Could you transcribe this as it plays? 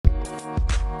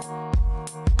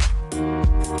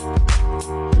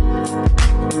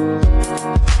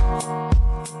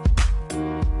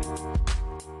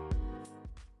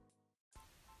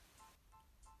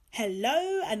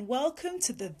Hello and welcome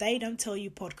to the They Don't Tell You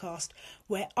podcast,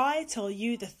 where I tell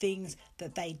you the things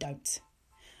that they don't.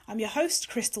 I'm your host,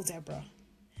 Crystal Deborah.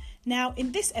 Now,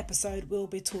 in this episode, we'll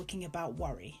be talking about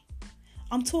worry.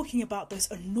 I'm talking about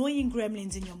those annoying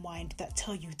gremlins in your mind that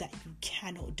tell you that you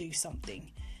cannot do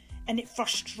something. And it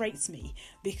frustrates me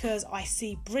because I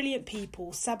see brilliant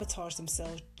people sabotage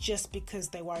themselves just because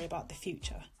they worry about the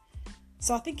future.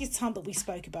 So I think it's time that we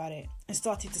spoke about it and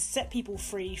started to set people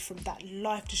free from that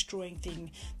life-destroying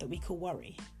thing that we call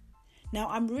worry. Now,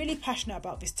 I'm really passionate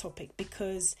about this topic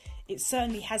because it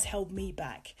certainly has held me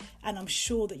back, and I'm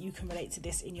sure that you can relate to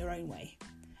this in your own way.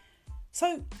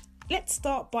 So let's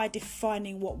start by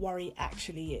defining what worry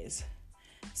actually is.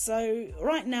 So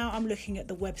right now I'm looking at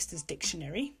the Webster's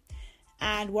Dictionary,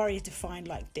 and worry is defined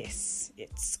like this.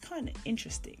 It's kind of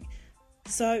interesting.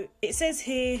 So it says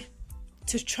here,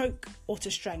 to choke or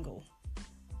to strangle,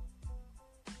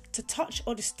 to touch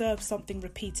or disturb something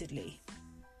repeatedly,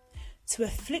 to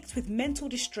afflict with mental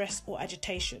distress or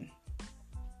agitation,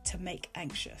 to make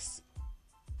anxious.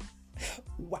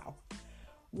 Wow,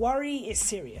 worry is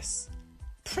serious.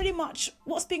 Pretty much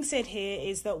what's being said here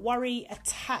is that worry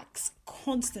attacks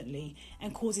constantly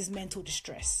and causes mental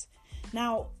distress.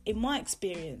 Now, in my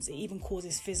experience, it even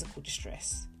causes physical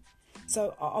distress.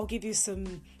 So I'll give you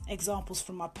some examples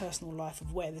from my personal life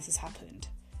of where this has happened.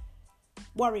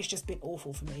 Worry's just been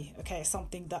awful for me, okay? It's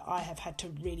something that I have had to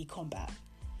really combat.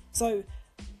 So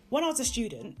when I was a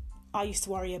student, I used to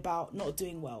worry about not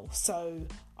doing well. So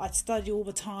I'd study all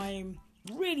the time,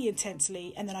 really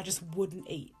intensely, and then I just wouldn't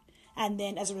eat. And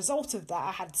then as a result of that,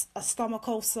 I had a stomach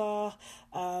ulcer,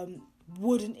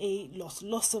 wouldn't eat, lost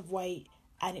lots of weight,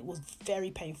 and it was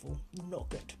very painful. Not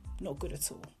good at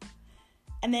all.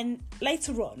 And then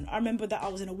later on, I remember that I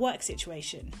was in a work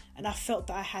situation and I felt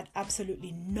that I had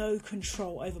absolutely no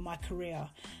control over my career.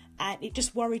 And it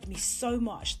just worried me so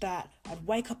much that I'd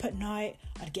wake up at night,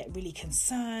 I'd get really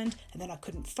concerned, and then I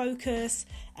couldn't focus.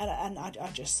 And I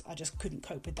just couldn't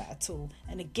cope with that at all.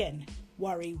 And again,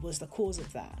 worry was the cause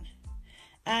of that.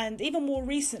 And even more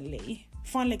recently,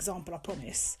 final example, I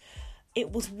promise,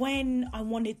 it was when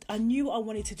I knew what I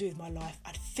wanted to do with my life.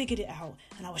 I'd figured it out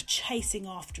and I was chasing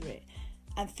after it.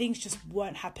 And things just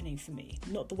weren't happening for me,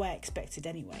 not the way I expected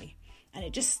anyway. And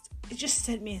it just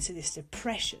sent me into this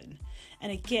depression.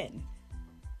 And again,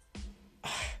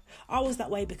 I was that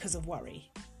way because of worry.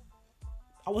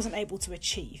 I wasn't able to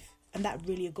achieve, and that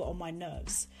really got on my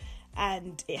nerves.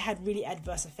 And it had really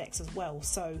adverse effects as well.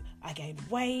 So I gained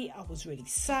weight, I was really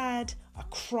sad, I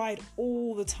cried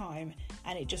all the time,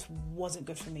 and it just wasn't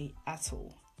good for me at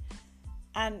all.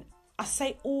 And I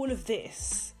say all of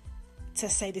this to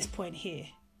say this point here.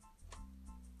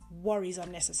 Worry is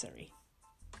unnecessary.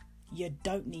 You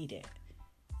don't need it.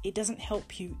 It doesn't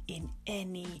help you in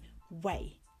any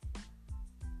way.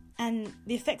 And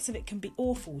the effects of it can be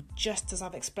awful, just as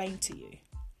I've explained to you.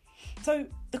 So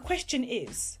the question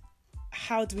is,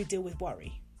 how do we deal with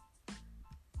worry?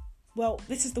 Well,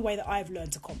 this is the way that I've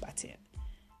learned to combat it.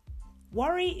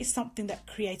 Worry is something that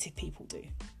creative people do.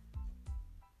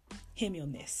 Hear me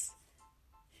on this.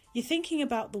 You're thinking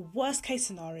about the worst case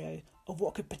scenario of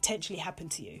what could potentially happen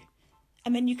to you.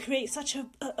 And then you create such a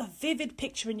vivid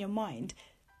picture in your mind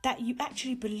that you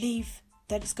actually believe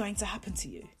that it's going to happen to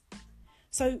you.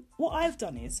 So what I've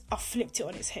done is I've flipped it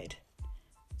on its head.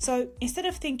 So instead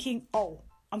of thinking, oh,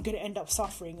 I'm going to end up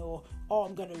suffering, or oh,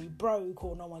 I'm going to be broke,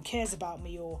 or no one cares about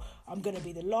me, or I'm going to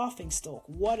be the laughing stock,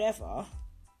 whatever,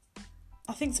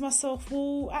 I think to myself,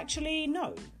 well, actually,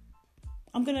 no.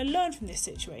 I'm going to learn from this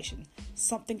situation.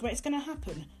 Something great's going to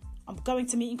happen. I'm going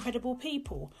to meet incredible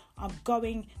people. I'm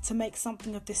going to make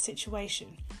something of this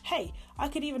situation. Hey, I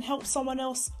could even help someone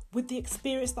else with the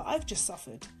experience that I've just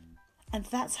suffered. And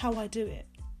that's how I do it.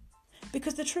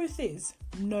 Because the truth is,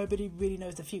 nobody really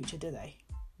knows the future, do they?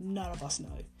 None of us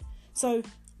know. So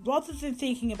rather than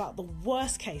thinking about the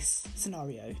worst case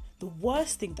scenario, the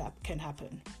worst thing that can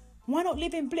happen, why not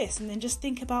live in bliss and then just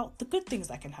think about the good things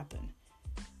that can happen?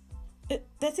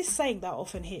 There's this saying that I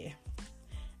often hear,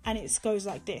 and it goes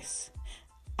like this: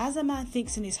 as a man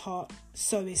thinks in his heart,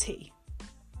 so is he.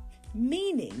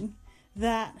 Meaning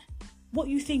that what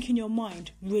you think in your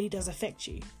mind really does affect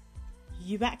you.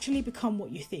 You actually become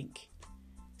what you think.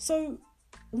 So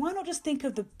why not just think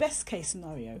of the best case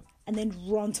scenario and then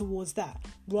run towards that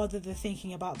rather than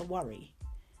thinking about the worry?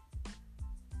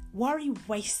 Worry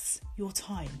wastes your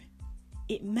time.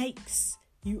 It makes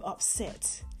you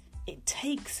upset. It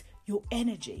takes your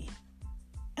energy.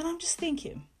 And I'm just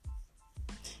thinking,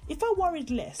 if I worried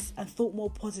less and thought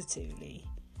more positively,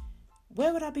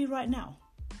 where would I be right now?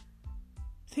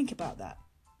 Think about that.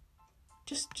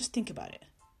 Just think about it.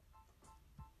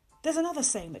 There's another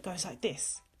saying that goes like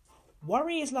this: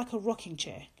 worry is like a rocking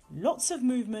chair, lots of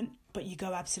movement, but you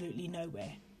go absolutely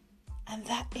nowhere. And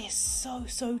that is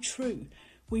so true.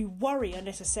 We worry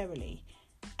unnecessarily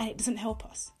and it doesn't help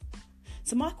us.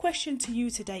 So my question to you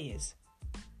today is,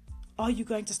 are you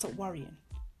going to stop worrying?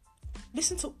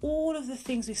 Listen to all of the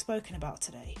things we've spoken about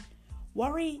today.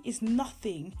 Worry is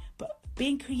nothing but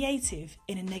being creative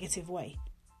in a negative way.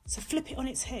 So flip it on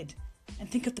its head and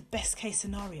think of the best case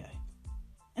scenario.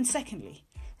 And secondly,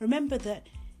 remember that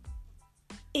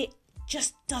it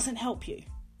just doesn't help you.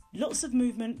 Lots of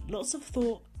movement, lots of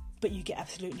thought, but you get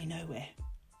absolutely nowhere.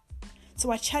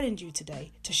 So I challenge you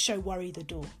today to show worry the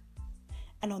door.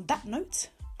 And on that note,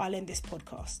 I'll end this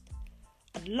podcast.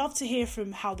 I'd love to hear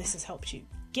from how this has helped you.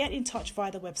 Get in touch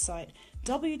via the website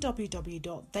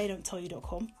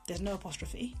www.theydon'ttellyu.com. There's no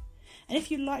apostrophe. And if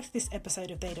you liked this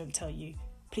episode of They Don't Tell You,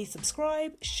 please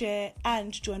subscribe, share,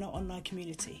 and join our online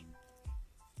community.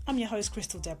 I'm your host,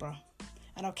 Crystal Deborah,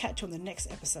 and I'll catch you on the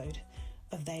next episode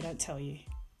of They Don't Tell You.